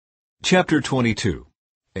Chapter 22.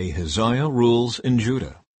 Ahaziah rules in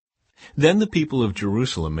Judah. Then the people of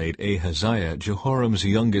Jerusalem made Ahaziah, Jehoram's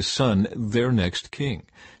youngest son, their next king,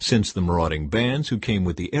 since the marauding bands who came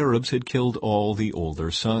with the Arabs had killed all the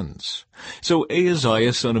older sons. So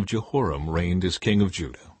Ahaziah, son of Jehoram, reigned as king of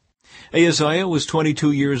Judah. Ahaziah was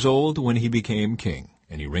 22 years old when he became king,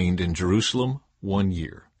 and he reigned in Jerusalem 1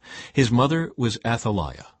 year. His mother was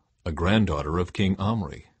Athaliah, a granddaughter of King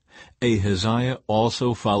Omri. Ahaziah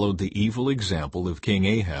also followed the evil example of King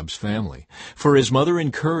Ahab's family, for his mother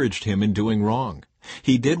encouraged him in doing wrong.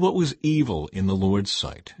 He did what was evil in the Lord's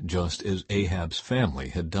sight, just as Ahab's family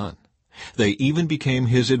had done. They even became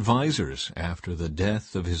his advisers after the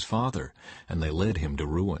death of his father, and they led him to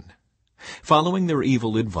ruin. Following their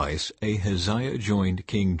evil advice, Ahaziah joined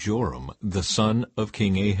King Joram, the son of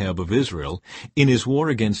King Ahab of Israel, in his war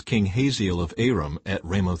against King Hazael of Aram at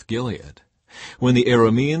Ramoth-Gilead. When the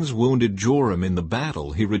Arameans wounded Joram in the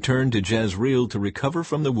battle, he returned to Jezreel to recover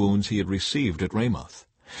from the wounds he had received at Ramoth.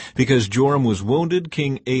 Because Joram was wounded,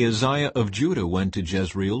 King Ahaziah of Judah went to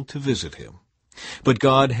Jezreel to visit him. But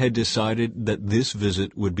God had decided that this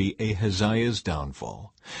visit would be Ahaziah's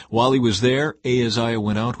downfall. While he was there, Ahaziah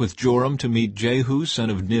went out with Joram to meet Jehu, son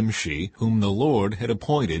of Nimshi, whom the Lord had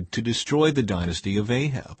appointed to destroy the dynasty of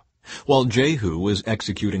Ahab. While Jehu was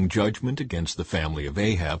executing judgment against the family of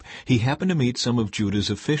Ahab, he happened to meet some of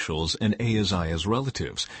Judah's officials and Ahaziah's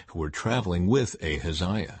relatives, who were traveling with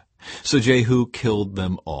Ahaziah. So Jehu killed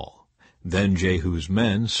them all. Then Jehu's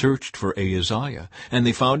men searched for Ahaziah, and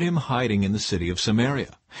they found him hiding in the city of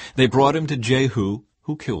Samaria. They brought him to Jehu,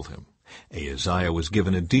 who killed him. Ahaziah was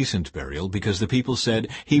given a decent burial because the people said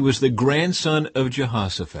he was the grandson of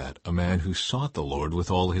Jehoshaphat, a man who sought the Lord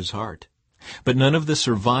with all his heart. But none of the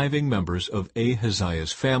surviving members of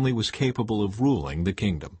Ahaziah's family was capable of ruling the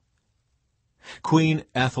kingdom. Queen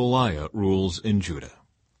Athaliah rules in Judah.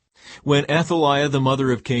 When Athaliah, the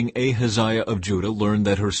mother of King Ahaziah of Judah, learned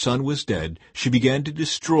that her son was dead, she began to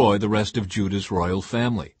destroy the rest of Judah's royal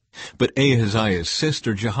family. But Ahaziah's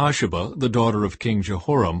sister Jehosheba, the daughter of King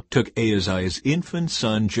Jehoram, took Ahaziah's infant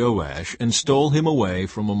son Joash and stole him away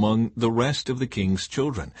from among the rest of the king's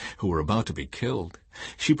children, who were about to be killed.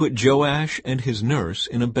 She put Joash and his nurse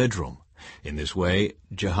in a bedroom. In this way,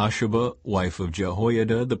 Jehosheba, wife of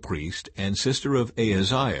Jehoiada the priest and sister of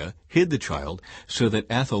Ahaziah, hid the child so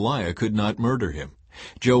that Athaliah could not murder him.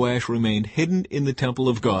 Joash remained hidden in the temple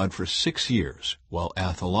of God for 6 years, while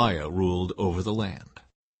Athaliah ruled over the land.